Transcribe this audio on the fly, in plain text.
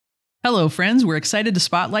Hello, friends. We're excited to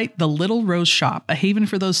spotlight the Little Rose Shop, a haven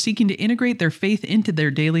for those seeking to integrate their faith into their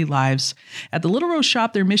daily lives. At the Little Rose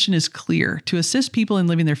Shop, their mission is clear: to assist people in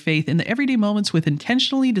living their faith in the everyday moments with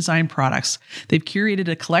intentionally designed products. They've curated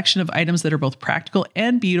a collection of items that are both practical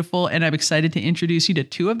and beautiful, and I'm excited to introduce you to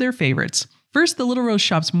two of their favorites. First, the Little Rose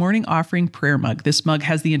Shop's Morning Offering Prayer Mug. This mug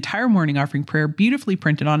has the entire Morning Offering prayer beautifully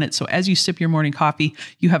printed on it, so as you sip your morning coffee,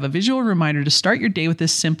 you have a visual reminder to start your day with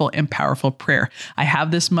this simple and powerful prayer. I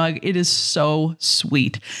have this mug. It is so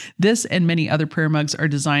sweet. This and many other prayer mugs are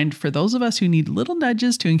designed for those of us who need little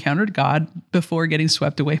nudges to encounter God before getting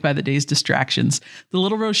swept away by the day's distractions. The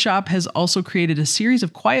Little Rose Shop has also created a series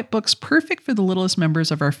of quiet books perfect for the littlest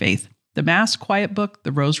members of our faith. The Mass Quiet Book,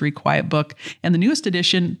 the Rosary Quiet Book, and the newest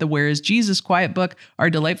edition, the Where is Jesus Quiet Book, are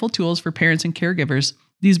delightful tools for parents and caregivers.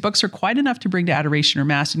 These books are quiet enough to bring to adoration or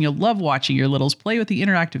Mass, and you'll love watching your littles play with the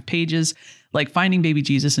interactive pages, like finding baby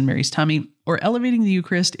Jesus in Mary's tummy, or elevating the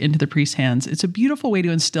Eucharist into the priest's hands. It's a beautiful way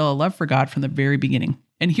to instill a love for God from the very beginning.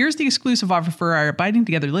 And here's the exclusive offer for our Abiding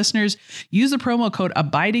Together listeners. Use the promo code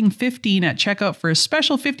ABIDING15 at checkout for a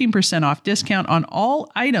special 15% off discount on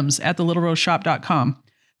all items at thelittleroseshop.com.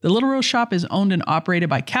 The Little Rose Shop is owned and operated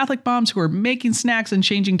by Catholic moms who are making snacks and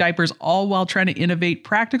changing diapers, all while trying to innovate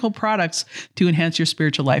practical products to enhance your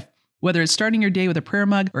spiritual life. Whether it's starting your day with a prayer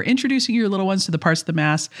mug or introducing your little ones to the parts of the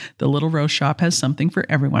Mass, the Little Rose Shop has something for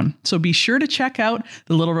everyone. So be sure to check out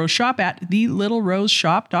the Little Rose Shop at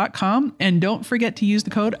thelittleroseshop.com, and don't forget to use the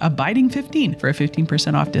code ABIDING15 for a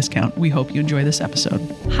 15% off discount. We hope you enjoy this episode.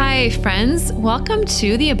 Hi, friends. Welcome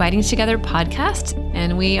to the Abiding Together podcast,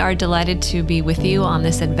 and we are delighted to be with you on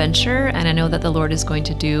this adventure, and I know that the Lord is going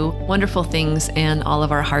to do wonderful things in all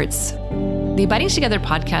of our hearts. The Abiding Together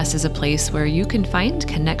podcast is a place where you can find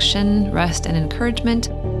connection, rest, and encouragement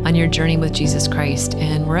on your journey with Jesus Christ.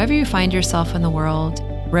 And wherever you find yourself in the world,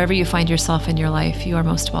 wherever you find yourself in your life, you are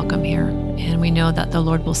most welcome here. And we know that the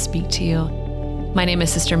Lord will speak to you. My name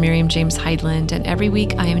is Sister Miriam James Heidland, and every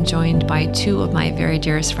week I am joined by two of my very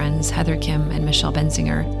dearest friends, Heather Kim and Michelle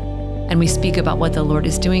Benzinger. And we speak about what the Lord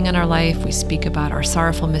is doing in our life. We speak about our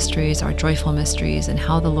sorrowful mysteries, our joyful mysteries, and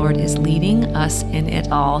how the Lord is leading us in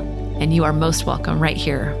it all. And you are most welcome right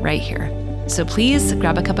here, right here. So please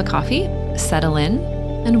grab a cup of coffee, settle in,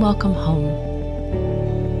 and welcome home.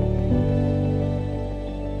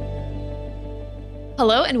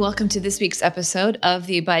 Hello, and welcome to this week's episode of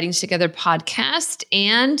the Abiding Together podcast.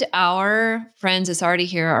 And our friends, it's already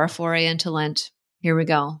here, our foray into Lent. Here we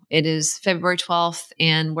go. It is February 12th,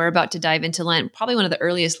 and we're about to dive into Lent, probably one of the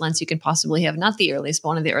earliest Lents you can possibly have. Not the earliest, but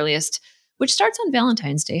one of the earliest, which starts on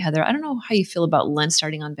Valentine's Day. Heather, I don't know how you feel about Lent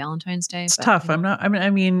starting on Valentine's Day. It's tough.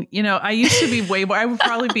 I used to be way more, I would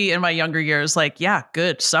probably be in my younger years like, yeah,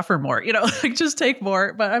 good, suffer more, like just take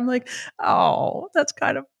more. But I'm like, oh, that's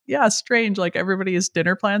kind of, strange. Like everybody's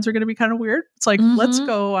dinner plans are going to be kind of weird. It's like, let's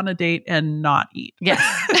go on a date and not eat. Yes.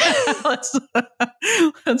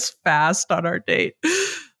 let's fast on our date.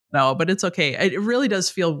 No, but it's okay. It really does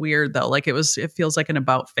feel weird though. Like it feels like an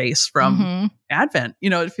about face from Advent.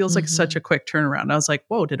 It feels like such a quick turnaround. I was like,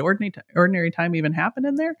 whoa, did ordinary time even happen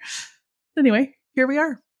in there? Anyway, here we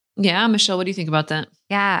are. Yeah. Michelle, what do you think about that?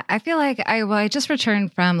 Yeah, I feel like I just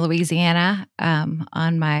returned from Louisiana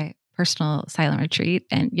on my personal silent retreat,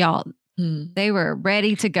 and y'all, they were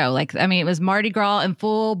ready to go. It was Mardi Gras in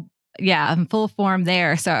full form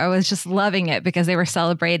there. So I was just loving it because they were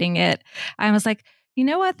celebrating it. I was like, you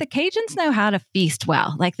know what? The Cajuns know how to feast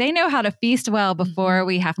well. They know how to feast well before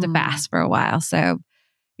we have to fast for a while. So,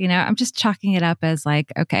 I'm just chalking it up as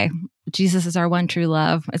okay, Jesus is our one true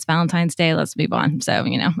love. It's Valentine's Day. Let's move on. So,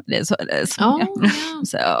 it is what it is. Yeah.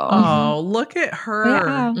 So, look at her.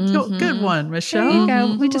 Yeah. Good one, Michelle. There you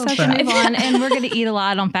go. We just have to move on, and we're going to eat a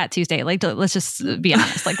lot on Fat Tuesday. Let's just be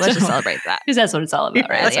honest. Let's just celebrate that. Because that's what it's all about,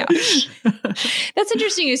 right? Yeah. That's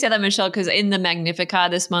interesting you say that, Michelle, because in the Magnificat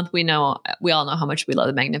this month, we all know how much we love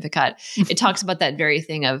the Magnificat. It talks about that very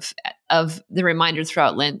thing of the reminder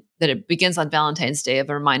throughout Lent that it begins on Valentine's Day, of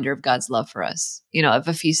a reminder of God's love for us, of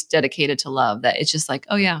a feast dedicated to love, that it's just like,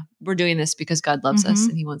 oh yeah, we're doing this because God loves us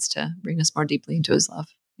and he wants to bring us more deeply into his love,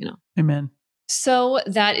 Amen. So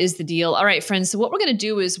that is the deal. All right, friends. So what we're going to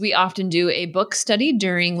do is we often do a book study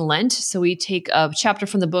during Lent. So we take a chapter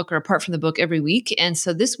from the book or a part from the book every week. And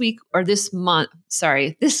so this Lent,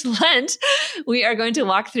 we are going to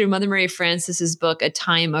walk through Mother Mary Francis's book, A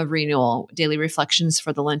Time of Renewal, Daily Reflections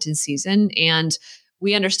for the Lenten Season. And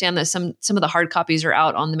we understand that some of the hard copies are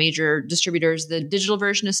out on the major distributors. The digital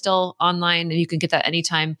version is still online, and you can get that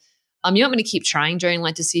anytime. You want me to keep trying during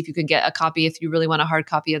Lent to see if you can get a copy, if you really want a hard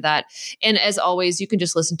copy of that. And as always, you can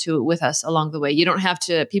just listen to it with us along the way. You don't have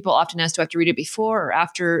to, people often ask, do I have to read it before or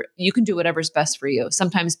after? You can do whatever's best for you.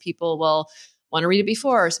 Sometimes people will want to read it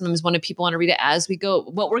before, or sometimes people want to read it as we go.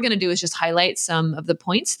 What we're going to do is just highlight some of the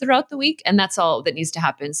points throughout the week. And that's all that needs to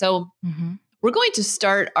happen. So we're going to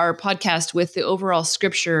start our podcast with the overall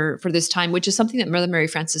scripture for this time, which is something that Mother Mary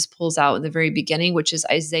Frances pulls out in the very beginning, which is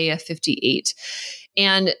Isaiah 58.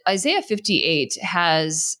 And Isaiah 58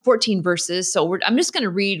 has 14 verses. So I'm just going to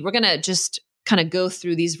read, we're going to just kind of go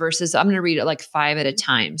through these verses. I'm going to read it like 5 at a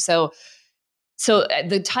time. So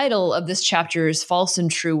the title of this chapter is False and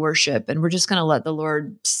True Worship. And we're just going to let the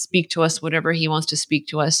Lord speak to us, whatever he wants to speak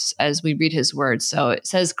to us as we read his word. So it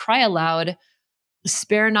says, cry aloud,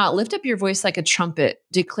 spare not, lift up your voice like a trumpet,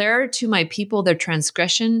 declare to my people their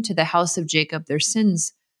transgression, to the house of Jacob their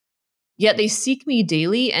sins. Yet they seek me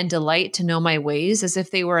daily and delight to know my ways, as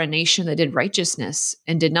if they were a nation that did righteousness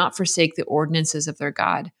and did not forsake the ordinances of their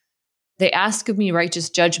God. They ask of me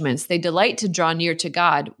righteous judgments. They delight to draw near to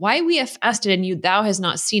God. Why we have fasted and thou hast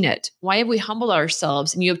not seen it? Why have we humbled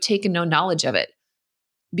ourselves and you have taken no knowledge of it?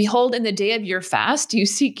 Behold, in the day of your fast, you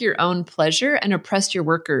seek your own pleasure and oppress your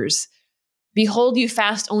workers. Behold, you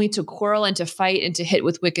fast only to quarrel and to fight and to hit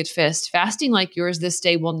with wicked fists. Fasting like yours this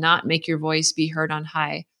day will not make your voice be heard on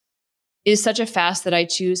high. Is such a fast that I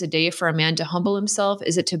choose a day for a man to humble himself?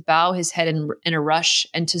 Is it to bow his head in a rush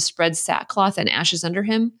and to spread sackcloth and ashes under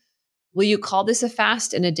him? Will you call this a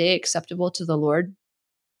fast and a day acceptable to the Lord?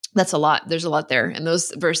 That's a lot. There's a lot there in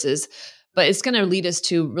those verses, but it's going to lead us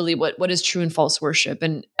to really what is true and false worship.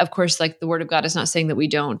 And of course, like the word of God is not saying that we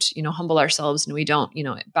don't, humble ourselves and we don't,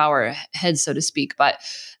 bow our heads, so to speak, but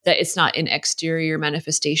that it's not in exterior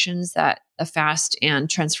manifestations that a fast and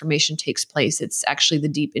transformation takes place. It's actually the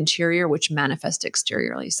deep interior, which manifests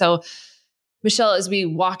exteriorly. So Michelle, as we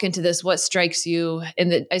walk into this, what strikes you in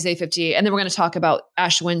the Isaiah 58? And then we're going to talk about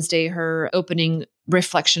Ash Wednesday, her opening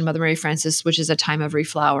reflection, Mother Mary Frances, which is a time of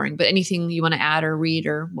reflowering. But anything you want to add or read,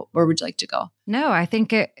 or where would you like to go? No, I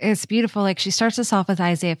think it's beautiful. Like she starts us off with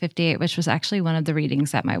Isaiah 58, which was actually one of the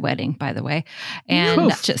readings at my wedding, by the way.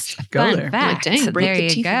 And just fun fact. Like, dang, break the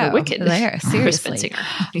teeth of the wicked. There, seriously.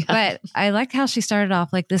 Yeah. But I like how she started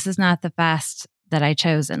off like, this is not the fast that I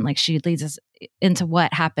chosen. Like she leads us into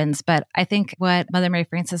what happens. But I think what Mother Mary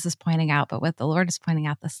Frances is pointing out, but what the Lord is pointing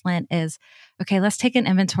out this Lent is, okay, let's take an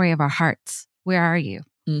inventory of our hearts. Where are you?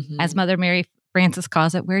 As Mother Mary Frances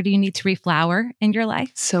calls it, where do you need to reflower in your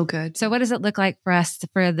life? So good. So what does it look like for us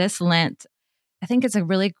for this Lent? I think it's a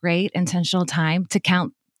really great intentional time to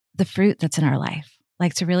count the fruit that's in our life,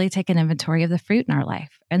 like to really take an inventory of the fruit in our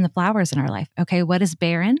life and the flowers in our life. Okay, what is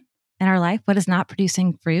barren in our life? What is not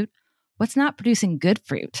producing fruit? What's not producing good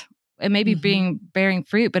fruit? It may be bearing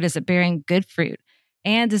fruit, but is it bearing good fruit?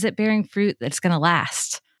 And is it bearing fruit that's going to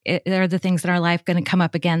last? There are the things in our life going to come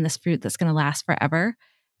up again, this fruit that's going to last forever.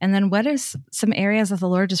 And then what is some areas that the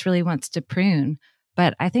Lord just really wants to prune?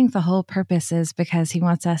 But I think the whole purpose is because he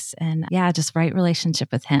wants us in, just right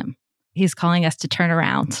relationship with him. He's calling us to turn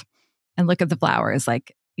around and look at the flowers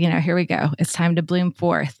like, here we go. It's time to bloom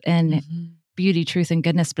forth in beauty, truth, and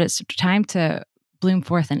goodness, but it's time to bloom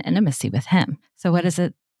forth in intimacy with him. So what is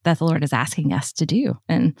it that the Lord is asking us to do?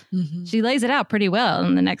 And she lays it out pretty well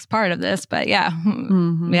in the next part of this, but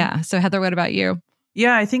yeah. So Heather, what about you?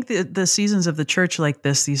 Yeah, I think the seasons of the church like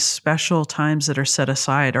this, these special times that are set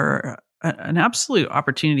aside are an absolute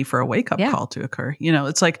opportunity for a wake-up call to occur.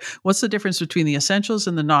 It's like, what's the difference between the essentials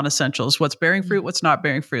and the non-essentials? What's bearing fruit? What's not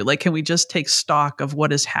bearing fruit? Like, can we just take stock of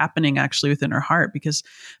what is happening actually within our heart? Because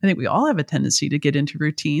I think we all have a tendency to get into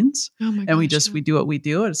routines and we do what we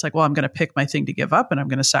do. And it's like, well, I'm going to pick my thing to give up and I'm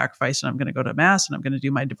going to sacrifice and I'm going to go to mass and I'm going to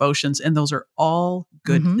do my devotions. And those are all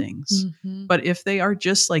good things. But if they are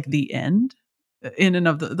just like the end in and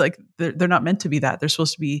of they're not meant to be that. They're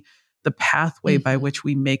supposed to be the pathway by which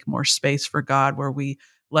we make more space for God, where we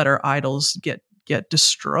let our idols get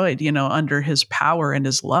destroyed, under his power and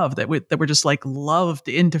his love, that we're just like loved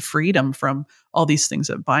into freedom from all these things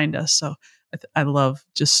that bind us. So I love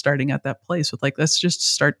just starting at that place with like, let's just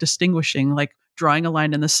start distinguishing, like drawing a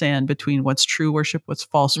line in the sand between what's true worship, what's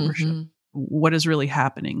false worship, what is really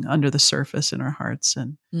happening under the surface in our hearts.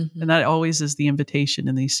 And that always is the invitation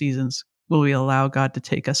in these seasons. Will we allow God to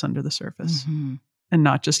take us under the surface? And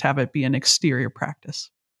not just have it be an exterior practice.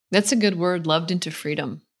 That's a good word, loved into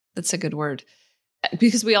freedom. That's a good word.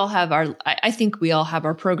 Because we all have I think we all have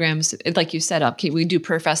our programs, like you set up. We do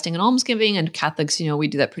prayer, fasting, and almsgiving, and Catholics, we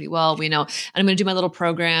do that pretty well. We know, and I'm going to do my little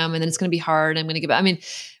program, and then it's going to be hard. I'm going to give it.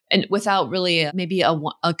 and without really maybe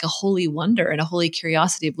like a holy wonder and a holy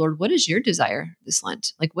curiosity of, Lord, what is your desire this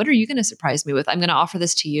Lent? Like, what are you going to surprise me with? I'm going to offer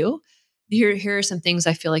this to you. Here are some things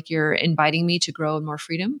I feel like you're inviting me to grow in more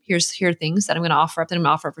freedom. Here are things that I'm going to offer up, that I'm going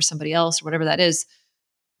to offer up for somebody else or whatever that is.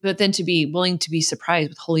 But then to be willing to be surprised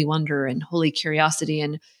with holy wonder and holy curiosity.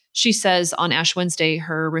 And she says on Ash Wednesday,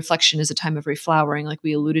 her reflection is a time of reflowering, like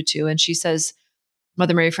we alluded to. And she says,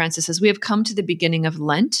 Mother Mary Frances says, we have come to the beginning of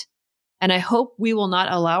Lent, and I hope we will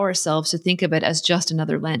not allow ourselves to think of it as just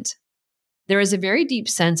another Lent. There is a very deep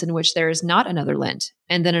sense in which there is not another Lent,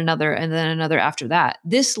 and then another, and then another after that.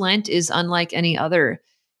 This Lent is unlike any other.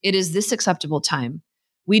 It is this acceptable time.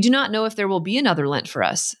 We do not know if there will be another Lent for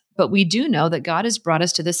us, but we do know that God has brought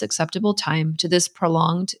us to this acceptable time, to this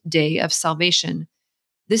prolonged day of salvation.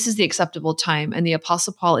 This is the acceptable time, and the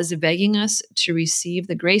Apostle Paul is begging us to receive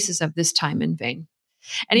the graces of this time in vain.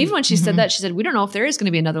 And even when she said that, she said, we don't know if there is going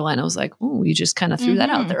to be another Lent. I was like, oh, you just kind of threw that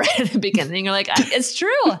out there right at the beginning. You're like, it's true.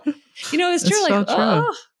 It's true. Like,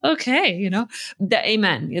 oh, okay.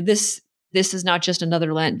 Amen. This is not just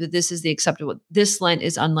another Lent, but this is the acceptable. This Lent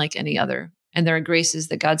is unlike any other. And there are graces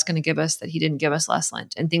that God's going to give us that he didn't give us last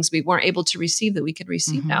Lent, and things we weren't able to receive that we can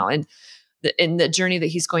receive now. And in the journey that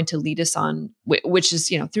he's going to lead us on, which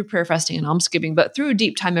is, through prayer, fasting, and almsgiving, but through a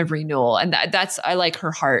deep time of renewal. And that's, I like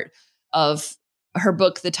her heart of her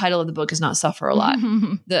book. The title of the book is not Suffer a Lot.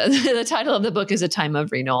 The title of the book is A Time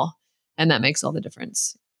of Renewal. And that makes all the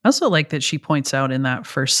difference. I also like that she points out in that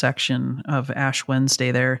first section of Ash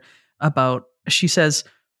Wednesday there about, she says,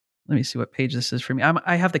 let me see what page this is for me.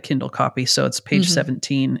 I have the Kindle copy, so it's page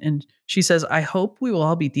 17. And she says, I hope we will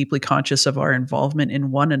all be deeply conscious of our involvement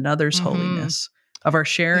in one another's holiness, of our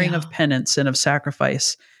sharing of penance and of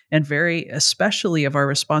sacrifice, and very especially of our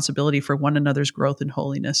responsibility for one another's growth in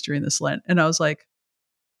holiness during this Lent. And I was like,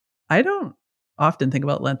 I don't often think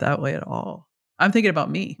about Lent that way at all. I'm thinking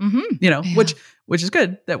about me, which is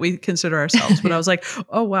good that we consider ourselves. But I was like,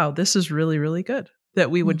 oh, wow, this is really, really good. That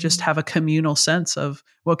we would just have a communal sense of,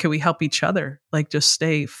 well, can we help each other? Like just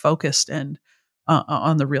stay focused and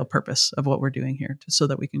on the real purpose of what we're doing here so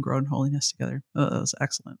that we can grow in holiness together. That was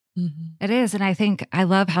excellent. It is. And I think I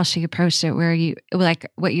love how she approached it, where you, like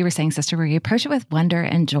what you were saying, sister, where you approach it with wonder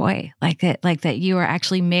and joy, like that you are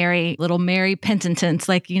actually little Mary penitents,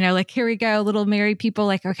 like here we go, little Mary people,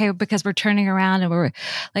 like, okay, because we're turning around and we're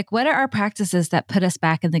like, what are our practices that put us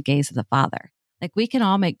back in the gaze of the Father? Like we can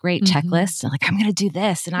all make great checklists and like, I'm going to do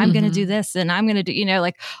this and I'm going to do this and I'm going to do,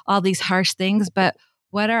 like all these harsh things. But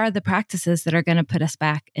what are the practices that are going to put us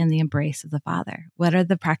back in the embrace of the Father? What are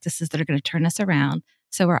the practices that are going to turn us around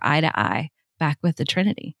so we're eye to eye back with the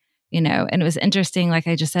Trinity? And it was interesting. Like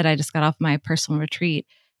I just said, I just got off my personal retreat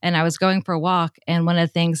and I was going for a walk. And one of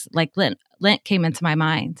the things like Lent came into my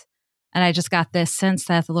mind. And I just got this sense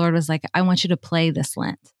that the Lord was like, I want you to play this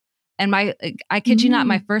Lent. And I kid you not,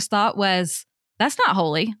 my first thought was, that's not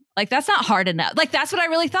holy. Like, that's not hard enough. Like, that's what I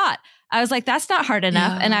really thought. I was like, that's not hard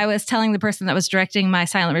enough. And I was telling the person that was directing my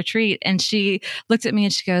silent retreat, and she looked at me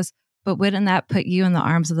and she goes, but wouldn't that put you in the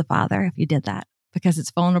arms of the Father if you did that? Because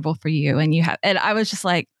it's vulnerable for you. And I was just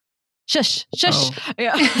like, shush. Oh.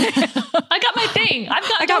 Yeah. I got my thing.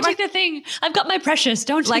 Don't take the thing. I've got my precious.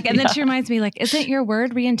 Don't take and then she reminds me, like, isn't your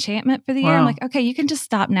word re-enchantment for the year? I'm like, okay, you can just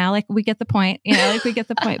stop now. Like, we get the point, we get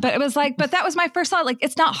the point. But it was like, but that was my first thought. Like,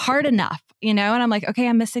 it's not hard enough, and I'm like, okay,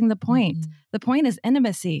 I'm missing the point. The point is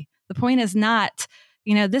intimacy. The point is not,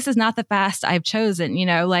 this is not the fast I've chosen,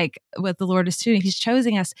 like what the Lord is doing. He's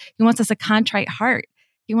choosing us. He wants us a contrite heart.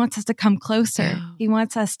 He wants us to come closer. Yeah. He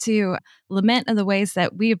wants us to lament in the ways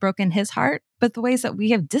that we have broken his heart, but the ways that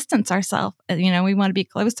we have distanced ourselves. We want to be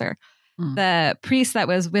closer. The priest that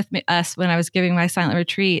was with us when I was giving my silent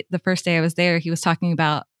retreat, the first day I was there, he was talking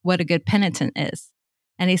about what a good penitent is.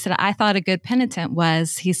 And he said, I thought a good penitent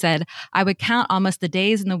was, he said, I would count almost the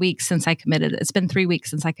days and the weeks since I committed it. It's been 3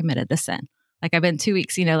 weeks since I committed the sin. Like I've been 2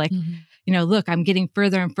 weeks, look, I'm getting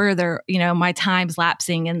further and further, my time's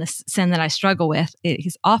lapsing in the sin that I struggle with.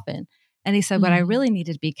 He's often. And he said, what I really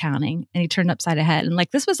needed to be counting, and he turned upside head. And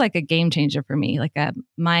like, this was like a game changer for me, like a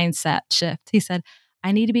mindset shift. He said,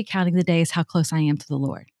 I need to be counting the days, how close I am to the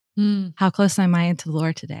Lord. How close am I to the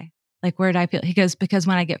Lord today? Like, where did I feel? He goes, because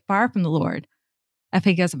when I get far from the Lord, if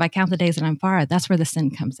I count the days that I'm far, that's where the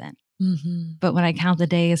sin comes in. But when I count the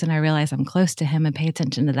days and I realize I'm close to him and pay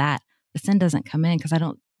attention to that, the sin doesn't come in because I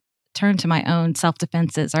don't turn to my own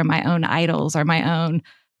self-defenses or my own idols or my own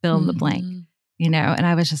fill in the blank, And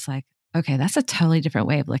I was just like, okay, that's a totally different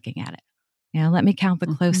way of looking at it. Let me count the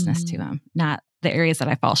closeness to him, not the areas that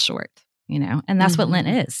I fall short, and that's what Lent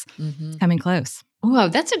is, coming close. Wow,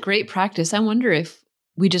 that's a great practice. I wonder if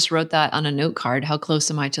we just wrote that on a note card. How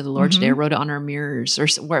close am I to the Lord today? I wrote it on our mirrors or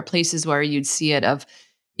where places where you'd see it of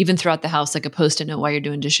even throughout the house, like a Post-it note while you're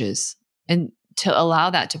doing dishes, and to allow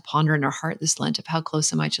that to ponder in our heart this Lent of how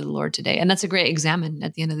close am I to the Lord today? And that's a great examine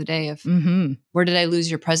at the end of the day of where did I lose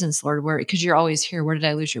your presence, Lord? Where, because you're always here. Where did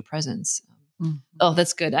I lose your presence? Oh,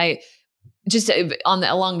 that's good. I just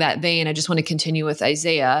along that vein, I just want to continue with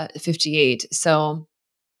Isaiah 58. So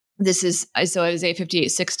Isaiah 58,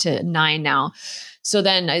 6-9 now. So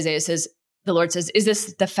then Isaiah says, the Lord says, is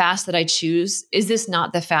this the fast that I choose? Is this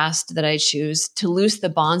not the fast that I choose? To loose the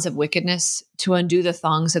bonds of wickedness, to undo the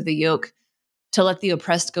thongs of the yoke, to let the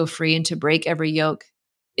oppressed go free, and to break every yoke?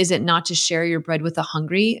 Is it not to share your bread with the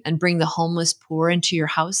hungry and bring the homeless poor into your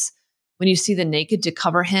house? When you see the naked, to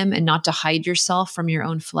cover him and not to hide yourself from your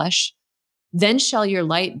own flesh? Then shall your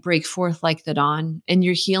light break forth like the dawn, and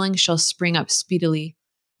your healing shall spring up speedily.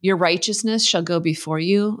 Your righteousness shall go before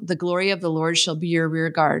you. The glory of the Lord shall be your rear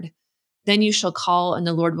guard. Then you shall call, and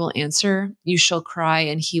the Lord will answer. You shall cry,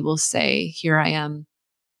 and he will say, here I am.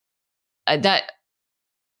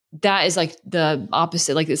 That is like the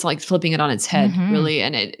opposite. Like, it's like flipping it on its head, really.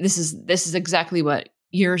 And this is exactly what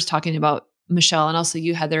you're talking about, Michelle, and also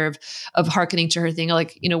you, Heather, of hearkening to her thing.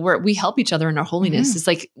 Like, we help each other in our holiness. It's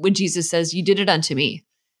like when Jesus says, you did it unto me.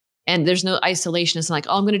 And there's no isolation. It's like,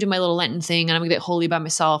 oh, I'm going to do my little Lenten thing and I'm going to get holy by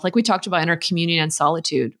myself. Like we talked about in our communion and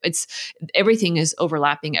solitude, everything is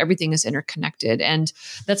overlapping. Everything is interconnected. And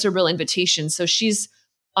that's a real invitation. So she's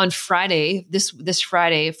on Friday, this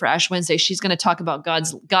Friday for Ash Wednesday, she's going to talk about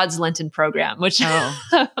God's Lenten program, which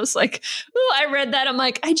I was like, oh, I read that. I'm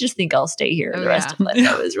like, I just think I'll stay here the rest of Lent.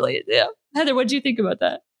 That was really, Heather, what do you think about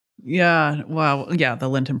that? Yeah. Wow. Yeah. The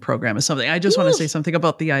Lenten program is something. I just want to say something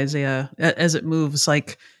about the Isaiah as it moves.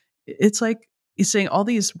 Like, it's like he's saying all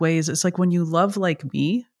these ways. It's like when you love like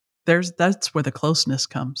me, that's where the closeness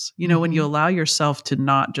comes. When you allow yourself to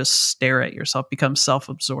not just stare at yourself, become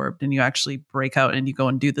self-absorbed, and you actually break out and you go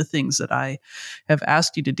and do the things that I have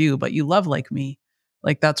asked you to do, but you love like me,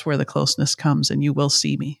 like that's where the closeness comes, and you will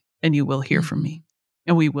see me and you will hear from me,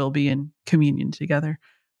 and we will be in communion together,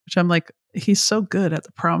 which I'm like, he's so good at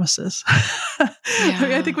the promises.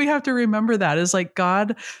 I think we have to remember that is like,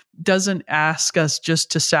 God doesn't ask us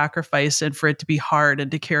just to sacrifice and for it to be hard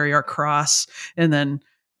and to carry our cross. And then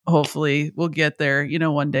hopefully we'll get there,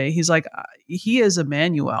 one day. He's like, he is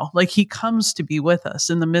Emmanuel. Like he comes to be with us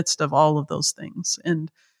in the midst of all of those things.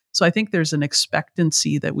 And so I think there's an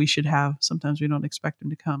expectancy that we should have. Sometimes we don't expect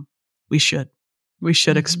him to come. We should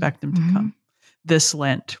expect him to come. This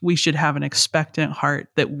Lent, we should have an expectant heart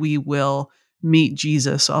that we will meet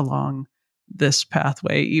Jesus along this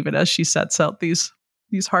pathway, even as she sets out these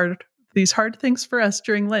hard things for us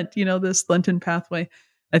during Lent, this Lenten pathway.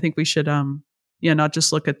 I think we should, not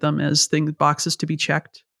just look at them as boxes to be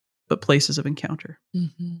checked, but places of encounter.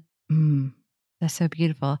 That's so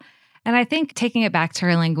beautiful. And I think taking it back to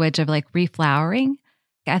her language of like reflowering,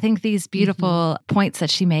 I think these beautiful points that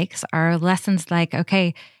she makes are lessons like,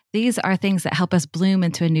 okay, these are things that help us bloom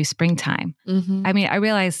into a new springtime. I mean, I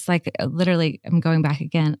realize like literally I'm going back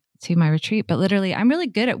again to my retreat, but literally I'm really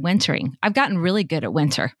good at wintering. I've gotten really good at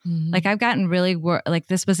winter. Like I've gotten really, like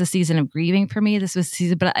this was a season of grieving for me. This was a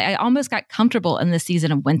season, but I almost got comfortable in the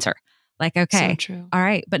season of winter. Like, okay, all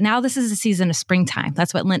right, but now this is a season of springtime.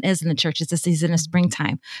 That's what Lent is in the church. It's a season of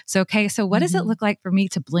springtime. So, okay, so what does it look like for me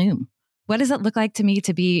to bloom? What does it look like to me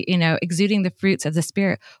to be, exuding the fruits of the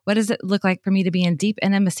Spirit? What does it look like for me to be in deep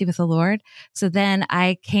intimacy with the Lord? So then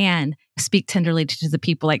I can speak tenderly to the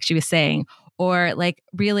people, like she was saying, or like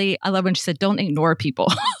really, I love when she said, don't ignore people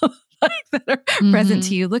like that are present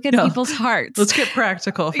to you. Look at people's hearts. Let's get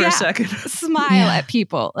practical for a second. Smile at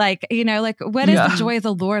people. Like, like what does the joy of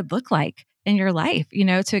the Lord look like in your life,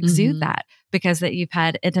 to exude that because that you've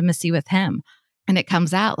had intimacy with him. And it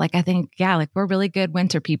comes out like, I think, like we're really good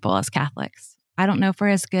winter people as Catholics. I don't know if we're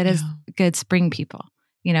as good as good spring people,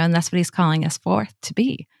 and that's what he's calling us forth to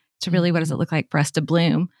be. To really, what does it look like for us to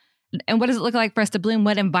bloom? And what does it look like for us to bloom?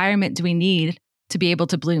 What environment do we need to be able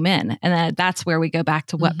to bloom in? And that's where we go back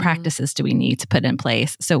to what practices do we need to put in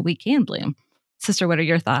place so we can bloom. Sister, what are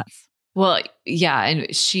your thoughts? Well, yeah.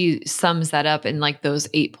 And she sums that up in like those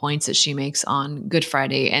 8 points that she makes on Good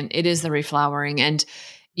Friday. And it is the reflowering. And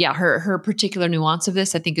yeah, her particular nuance of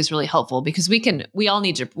this, I think, is really helpful because we all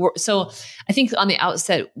need to. So I think on the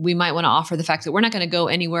outset, we might want to offer the fact that we're not going to go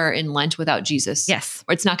anywhere in Lent without Jesus. Yes.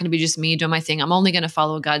 Or it's not going to be just me doing my thing. I'm only going to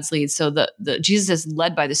follow God's lead. So the Jesus is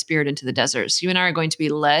led by the Spirit into the desert. So you and I are going to be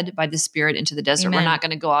led by the Spirit into the desert. Amen. We're not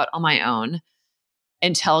going to go out on my own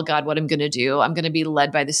and tell God what I'm going to do. I'm going to be led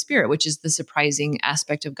by the Spirit, which is the surprising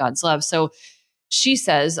aspect of God's love. So she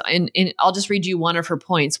says, and I'll just read you one of her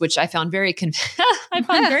points, which I found very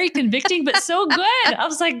convicting, but so good. I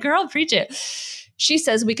was like, girl, preach it. She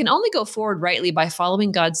says, we can only go forward rightly by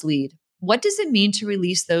following God's lead. What does it mean to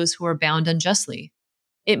release those who are bound unjustly?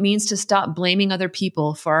 It means to stop blaming other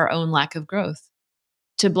people for our own lack of growth.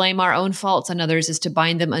 To blame our own faults on others is to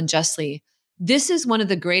bind them unjustly. This is one of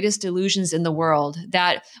the greatest delusions in the world,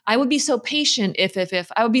 that I would be so patient if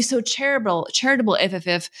I would be so charitable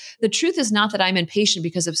if. The truth is not that I'm impatient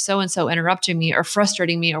because of so-and-so interrupting me or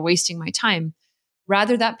frustrating me or wasting my time.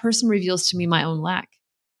 Rather, that person reveals to me my own lack.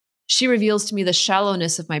 She reveals to me the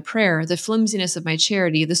shallowness of my prayer, the flimsiness of my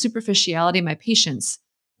charity, the superficiality of my patience.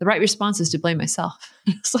 The right response is to blame myself.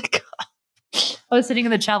 It's like, I was sitting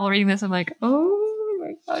in the chapel reading this. I'm like, oh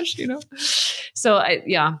my gosh, So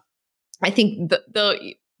I think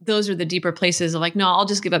those are the deeper places of like, no, I'll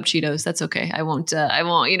just give up Cheetos. That's okay. I won't, I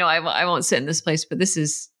won't sit in this place, but this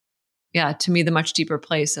is, to me, the much deeper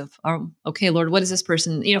place of, okay, Lord, what is this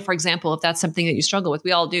person? For example, if that's something that you struggle with,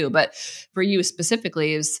 we all do, but for you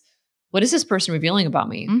specifically is, what is this person revealing about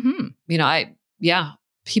me? Mm-hmm.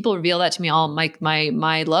 People reveal that to me all.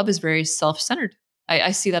 My love is very self-centered.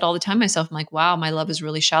 I see that all the time myself. I'm like, wow, my love is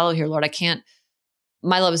really shallow here, Lord.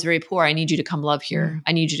 My love is very poor. I need you to come love here. Mm.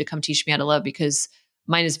 I need you to come teach me how to love, because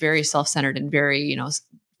mine is very self-centered and very,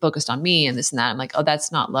 focused on me and this and that. I'm like, oh,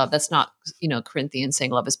 that's not love. That's not, Corinthians saying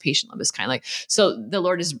love is patient, love is kind. Like, so the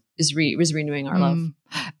Lord is renewing our love.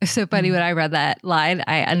 It's so funny when I read that line,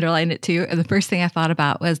 I underlined it too. And the first thing I thought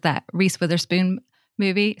about was that Reese Witherspoon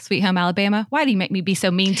movie, Sweet Home Alabama. Why do you make me be so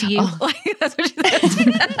mean to you? Oh. Like, that's what she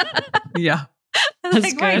said. Yeah. That's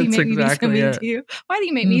like, why do you make me be so mean to you? Why do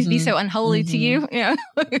you make me be so unholy to you?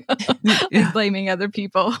 Like blaming other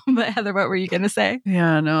people. But Heather, what were you going to say?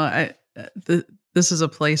 Yeah, no, this is a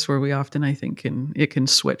place where we often, I think, it can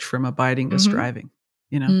switch from abiding to striving,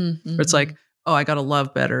 where it's like, oh, I got to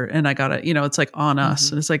love better. And I got to, it's like on us.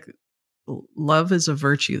 And it's like, love is a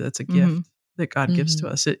virtue. That's a gift that God gives to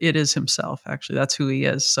us. It is himself, actually. That's who he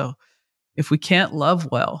is. So if we can't love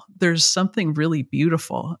well, there's something really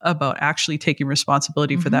beautiful about actually taking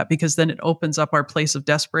responsibility for that, because then it opens up our place of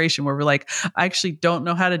desperation where we're like, I actually don't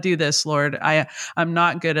know how to do this, Lord. I'm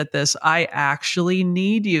not good at this. I actually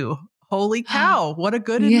need you. Holy cow, what a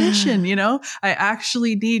good admission, I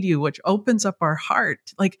actually need you, which opens up our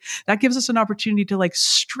heart. Like that gives us an opportunity to like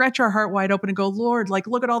stretch our heart wide open and go, Lord, like,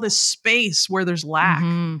 look at all this space where there's lack.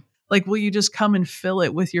 Like, will you just come and fill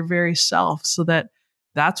it with your very self, so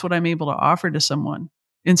that's what I'm able to offer to someone,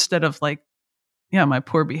 instead of like, my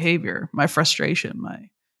poor behavior, my frustration, my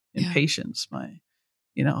impatience, my,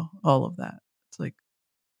 all of that. It's like,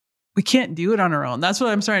 we can't do it on our own. That's what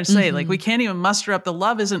I'm starting to say. Like, we can't even muster up. The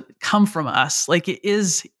love doesn't come from us. Like, it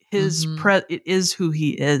is his, it is who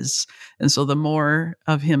he is. And so the more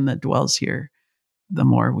of him that dwells here, the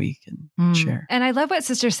more we can share. And I love what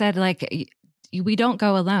Sister said, like, we don't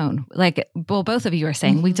go alone. Like, well, both of you are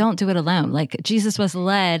saying we don't do it alone. Like, Jesus was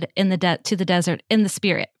led to the desert in the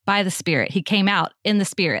Spirit, by the Spirit. He came out in the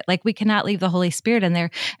Spirit. Like, we cannot leave the Holy Spirit in there.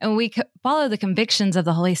 And we follow the convictions of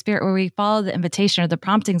the Holy Spirit, where we follow the invitation or the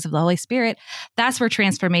promptings of the Holy Spirit. That's where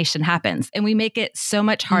transformation happens. And we make it so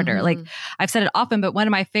much harder. Like, I've said it often, but one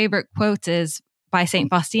of my favorite quotes is by St.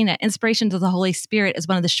 Faustina: inspiration to the Holy Spirit is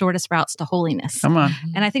one of the shortest routes to holiness. Come on.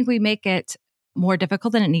 And I think we make it more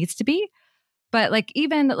difficult than it needs to be. But like,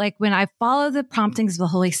 even like when I follow the promptings of the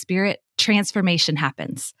Holy Spirit, transformation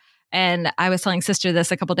happens. And I was telling Sister this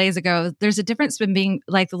a couple of days ago. There's a difference between being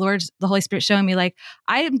like the Holy Spirit showing me, like,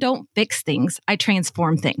 I don't fix things, I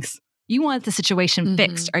transform things. You want the situation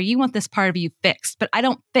fixed, or you want this part of you fixed, but I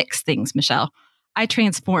don't fix things, Michelle. I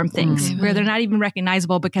transform things where they're not even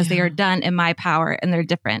recognizable because they are done in my power and they're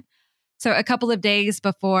different. So a couple of days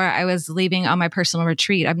before I was leaving on my personal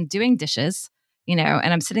retreat, I'm doing dishes, and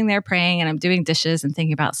I'm sitting there praying and I'm doing dishes and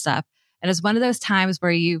thinking about stuff. And it's one of those times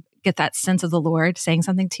where you get that sense of the Lord saying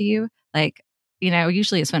something to you. Like,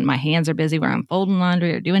 usually it's when my hands are busy, where I'm folding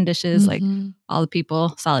laundry or doing dishes, like all the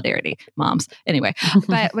people, solidarity, moms. Anyway,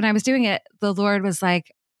 but when I was doing it, the Lord was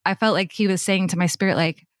like, I felt like he was saying to my spirit,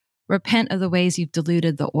 like, repent of the ways you've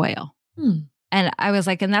diluted the oil. And I was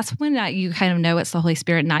like, and that's when you kind of know it's the Holy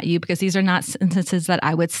Spirit, not you, because these are not sentences that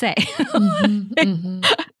I would say.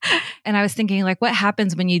 And I was thinking, like, what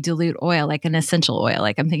happens when you dilute oil, like an essential oil?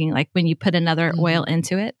 Like, I'm thinking, like, when you put another oil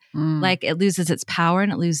into it, like, it loses its power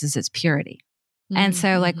and it loses its purity. And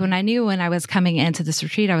so, like, when I was coming into this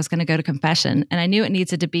retreat, I was going to go to confession, and I knew it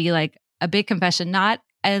needed to be like a big confession, not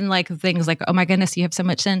and like things like, oh my goodness, you have so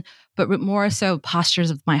much sin, but more so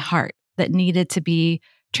postures of my heart that needed to be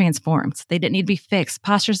transformed. They didn't need to be fixed.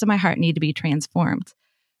 Postures of my heart need to be transformed.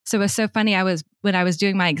 So it was so funny. When I was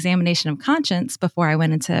doing my examination of conscience before I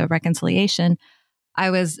went into reconciliation, I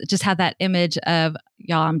just had that image of,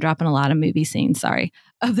 y'all, I'm dropping a lot of movie scenes, sorry,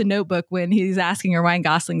 of The Notebook when he's asking her, Ryan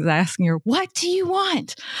Gosling's asking her, what do you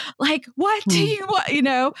want? Like, what do you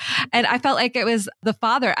want? And I felt like it was the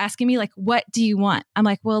Father asking me, like, what do you want? I'm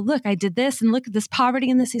like, well, look, I did this and look at this poverty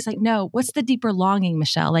and this. He's like, no, what's the deeper longing,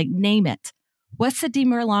 Michelle? Like, name it. What's the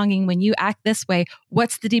deeper longing when you act this way?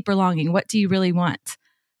 What's the deeper longing? What do you really want?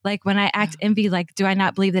 Like when I act envy, like, do I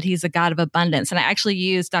not believe that he's a God of abundance? And I actually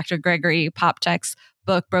used Dr. Gregory Popchak's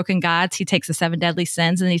book, Broken Gods. He takes the 7 deadly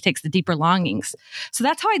sins and then he takes the deeper longings. So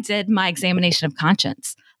that's how I did my examination of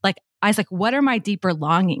conscience. Like, I was like, what are my deeper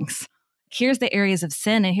longings? Here's the areas of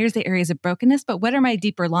sin and here's the areas of brokenness, but what are my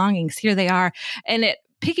deeper longings? Here they are. And it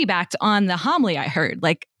piggybacked on the homily I heard,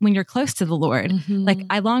 like when you're close to the Lord, like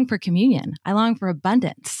I long for communion. I long for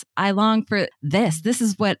abundance. I long for this. This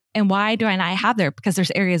is what, and why do I not have there? Because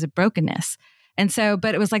there's areas of brokenness. And so,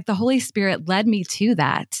 but it was like the Holy Spirit led me to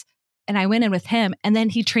that. And I went in with him and then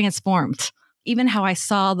he transformed even how I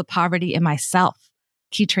saw the poverty in myself.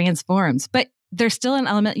 He transforms, but there's still an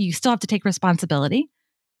element, you still have to take responsibility.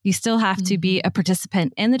 You still have to be a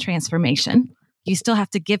participant in the transformation. You still have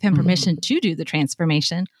to give him permission to do the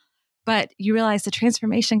transformation. But you realize the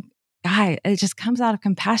transformation, guy, it just comes out of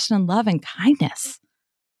compassion and love and kindness.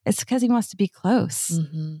 It's because he wants to be close.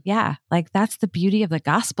 Yeah. Like that's the beauty of the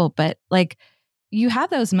gospel. But like you have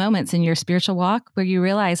those moments in your spiritual walk where you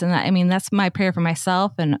realize, and I mean, that's my prayer for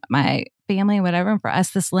myself and my family and whatever, and for us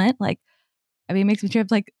this Lent, like, I mean, it makes me trip.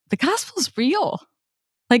 Like the gospel's real.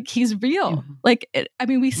 Like he's real. Like,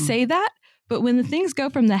 we say that, but when the things go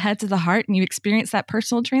from the head to the heart and you experience that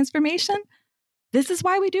personal transformation, this is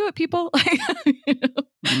why we do it, people.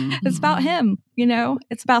 It's about him,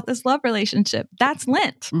 it's about this love relationship. That's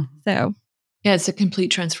Lent. So yeah, it's a complete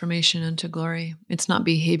transformation unto glory. It's not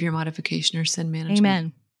behavior modification or sin management.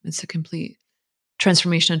 Amen. It's a complete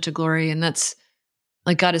transformation unto glory. And that's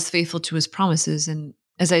like God is faithful to his promises. And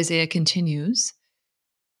as Isaiah continues,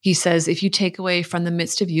 he says, if you take away from the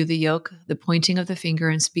midst of you the yoke, the pointing of the finger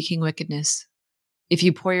and speaking wickedness, if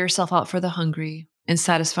you pour yourself out for the hungry and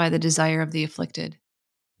satisfy the desire of the afflicted,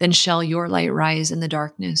 then shall your light rise in the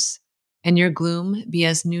darkness and your gloom be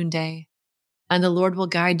as noonday. And the Lord will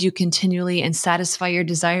guide you continually and satisfy your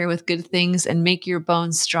desire with good things and make your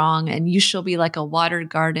bones strong. And you shall be like a watered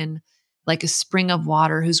garden, like a spring of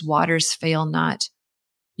water whose waters fail not.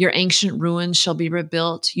 Your ancient ruins shall be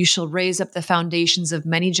rebuilt. You shall raise up the foundations of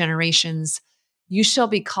many generations. You shall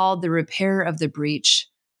be called the repairer of the breach,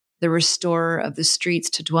 the restorer of the streets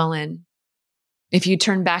to dwell in. If you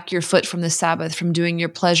turn back your foot from the Sabbath, from doing your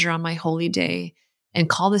pleasure on my holy day, and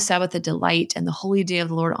call the Sabbath a delight and the holy day of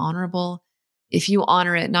the Lord honorable, if you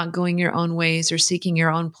honor it, not going your own ways or seeking your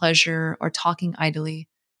own pleasure or talking idly,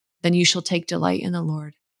 then you shall take delight in the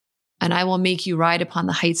Lord. And I will make you ride upon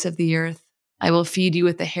the heights of the earth. I will feed you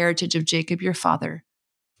with the heritage of Jacob your father,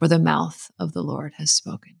 for the mouth of the Lord has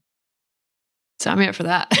spoken. So I'm here for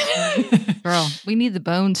that. Girl, we need the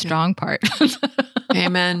bone strong part.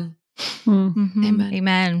 Amen. Amen.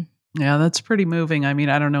 Amen. Yeah, that's pretty moving. I mean,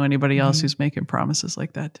 I don't know anybody else who's making promises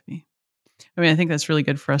like that to me. I mean, I think that's really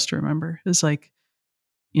good for us to remember. It's like,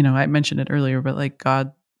 I mentioned it earlier, but like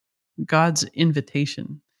God's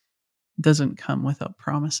invitation doesn't come without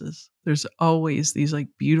promises. There's always these like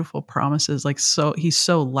beautiful promises. Like, so he's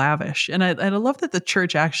so lavish. And I love that the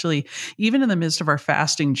church actually, even in the midst of our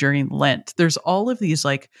fasting during Lent, there's all of these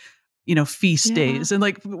like, feast days and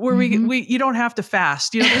like where we you don't have to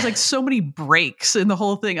fast. There's like so many breaks in the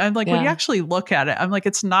whole thing. I'm like, when you actually look at it, I'm like,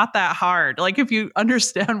 it's not that hard. Like if you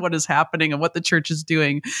understand what is happening and what the church is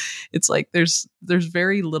doing, it's like there's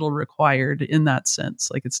very little required in that sense.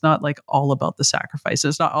 Like it's not like all about the sacrifice.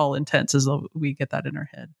 It's not all intense as though we get that in our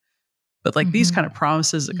head. But like these kind of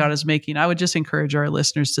promises that God is making, I would just encourage our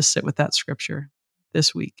listeners to sit with that scripture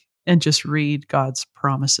this week and just read God's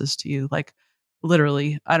promises to you. Like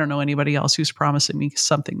literally, I don't know anybody else who's promising me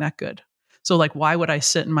something that good. So like, why would I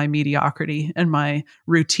sit in my mediocrity and my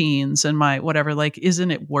routines and my whatever? Like, isn't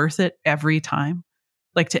it worth it every time?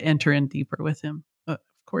 Like to enter in deeper with him? Of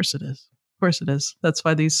course it is. Of course it is. That's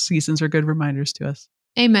why these seasons are good reminders to us.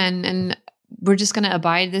 Amen. And we're just going to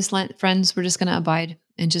abide this Lent, friends. We're just going to abide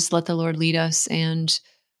and just let the Lord lead us. And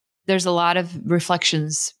there's a lot of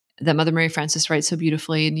reflections that Mother Mary Frances writes so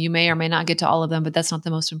beautifully. And you may or may not get to all of them, but that's not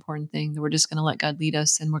the most important thing. We're just going to let God lead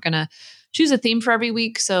us. And we're going to choose a theme for every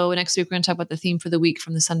week. So next week, we're going to talk about the theme for the week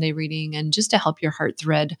from the Sunday reading and just to help your heart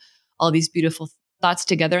thread all these beautiful thoughts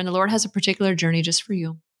together. And the Lord has a particular journey just for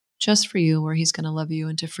you, where he's going to love you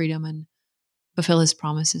into freedom and fulfill his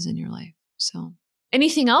promises in your life. So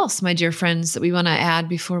Anything else, my dear friends, that we want to add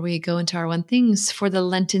before we go into our one things for the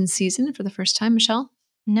Lenten season for the first time, Michelle?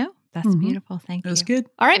 No, that's beautiful. Thank you. That was good.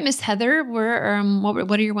 All right, Miss Heather, what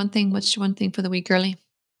are your one thing? What's your one thing for the week, girly?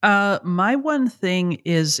 My one thing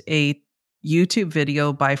is a YouTube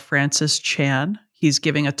video by Francis Chan. He's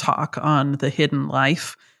giving a talk on the hidden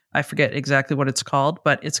life. I forget exactly what it's called,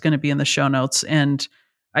 but it's going to be in the show notes. And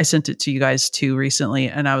I sent it to you guys too recently.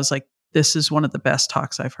 And I was like, this is one of the best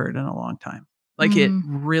talks I've heard in a long time. Like it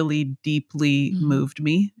really deeply moved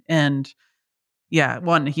me. And yeah,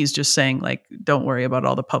 one, he's just saying like, don't worry about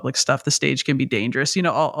all the public stuff. The stage can be dangerous,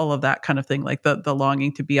 all of that kind of thing, like the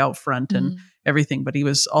longing to be out front and everything. But he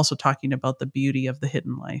was also talking about the beauty of the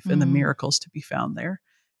hidden life and the miracles to be found there.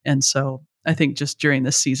 And so I think just during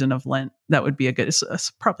this season of Lent, that would be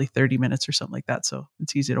it's probably 30 minutes or something like that. So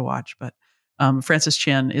it's easy to watch. But Francis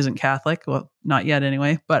Chan isn't Catholic. Well, not yet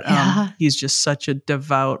anyway, but he's just such a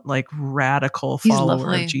devout, like radical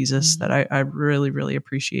follower of Jesus that I really, really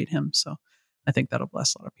appreciate him. So I think that'll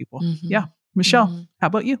bless a lot of people. Yeah. Michelle, how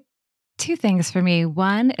about you? Two things for me.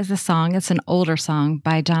 One is a song. It's an older song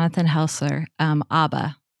by Jonathan Helsler,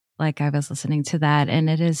 Abba. Like I was listening to that and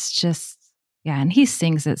it is just, and he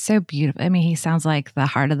sings it so beautiful. I mean, he sounds like the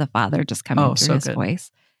heart of the Father just coming through his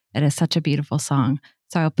voice. It is such a beautiful song.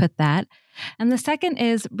 So I'll put that. And the second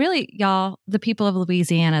is really, y'all, the people of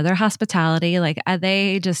Louisiana, their hospitality, like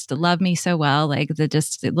they just love me so well, like the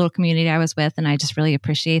little community I was with, and I just really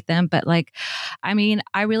appreciate them. But like, I mean,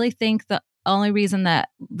 I really think the only reason that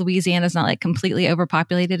Louisiana is not like completely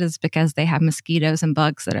overpopulated is because they have mosquitoes and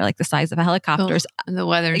bugs that are like the size of helicopters. And the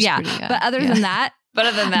weather's pretty good. But other than that,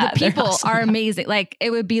 the people are amazing. Like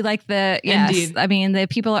it would be like I mean, the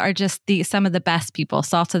people are just some of the best people,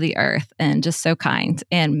 salt of the earth, and just so kind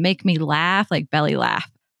and make me laugh, like belly laugh,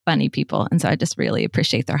 funny people. And so I just really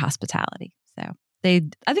appreciate their hospitality. So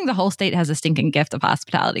I think the whole state has a stinking gift of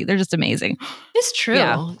hospitality. They're just amazing. It's true.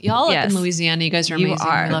 Yeah. Y'all up in Louisiana, you guys are amazing.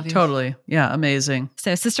 I love you. Totally. Yeah. Amazing.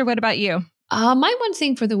 So sister, what about you? My one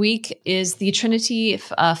thing for the week is the Trinity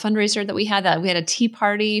fundraiser that we had. We had a tea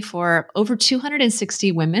party for over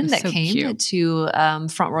 260 women that came to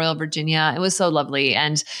Front Royal, Virginia. It was so lovely.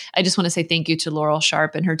 And I just want to say thank you to Laurel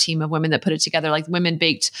Sharp and her team of women that put it together. Like women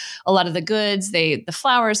baked a lot of the goods. The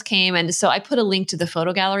flowers came. And so I put a link to the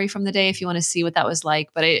photo gallery from the day if you want to see what that was like.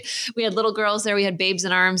 But we had little girls there. We had babes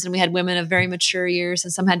in arms and we had women of very mature years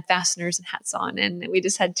and some had fasteners and hats on. And we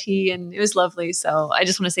just had tea and it was lovely. So I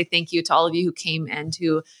just want to say thank you to all of you who came and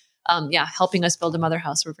who, helping us build a mother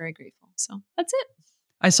house. We're very grateful. So that's it.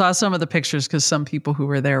 I saw some of the pictures because some people who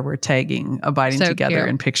were there were tagging Abiding Together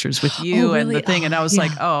in pictures with you and the thing. And I was like,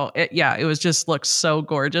 it was just looked so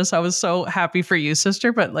gorgeous. I was so happy for you,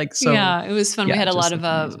 sister. But like, so yeah, it was fun. We had a lot of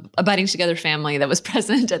Abiding Together family that was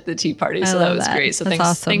present at the tea party. So that was great. So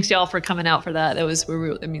thanks y'all for coming out for that.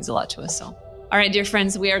 It means a lot to us. So. All right, dear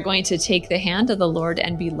friends, we are going to take the hand of the Lord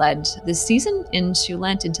and be led this season into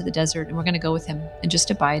Lent, into the desert, and we're going to go with him and just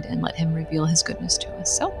abide and let him reveal his goodness to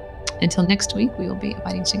us. So until next week, we will be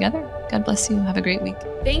abiding together. God bless you. Have a great week.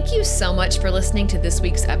 Thank you so much for listening to this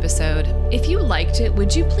week's episode. If you liked it,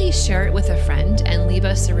 would you please share it with a friend and leave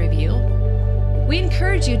us a review? We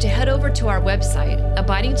encourage you to head over to our website,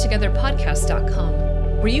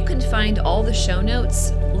 abidingtogetherpodcast.com, where you can find all the show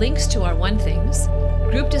notes, links to our One Things,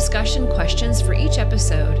 group discussion questions for each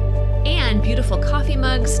episode, and beautiful coffee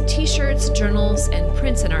mugs, t-shirts, journals, and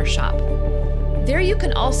prints in our shop. There you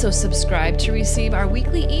can also subscribe to receive our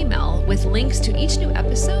weekly email with links to each new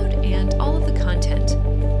episode and all of the content.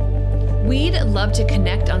 We'd love to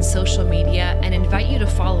connect on social media and invite you to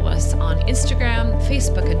follow us on Instagram,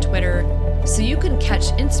 Facebook, and Twitter so you can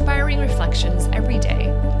catch inspiring reflections every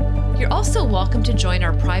day. You're also welcome to join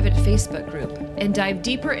our private Facebook group and dive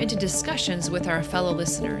deeper into discussions with our fellow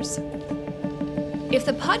listeners. If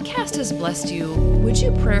the podcast has blessed you, would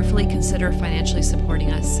you prayerfully consider financially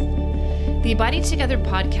supporting us? The Abiding Together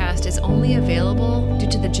podcast is only available due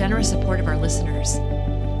to the generous support of our listeners.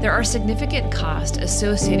 There are significant costs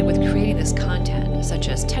associated with creating this content, such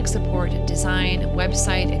as tech support, design,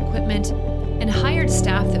 website, equipment, and hired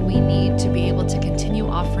staff that we need to be able to continue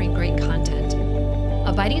offering great content.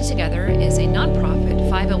 Abiding Together is a nonprofit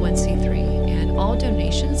 501c3, and all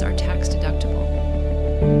donations are tax deductible.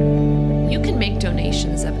 You can make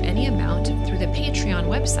donations of any amount through the Patreon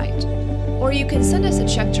website, or you can send us a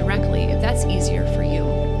check directly if that's easier for you.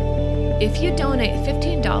 If you donate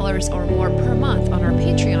 $15 or more per month on our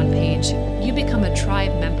Patreon page, you become a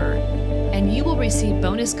tribe member, and you will receive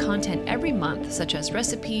bonus content every month, such as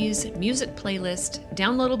recipes, music playlist,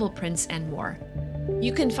 downloadable prints, and more.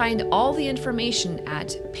 You can find all the information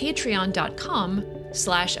at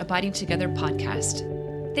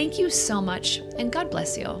patreon.com/abidingtogetherpodcast. Thank you so much, and God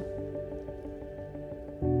bless you.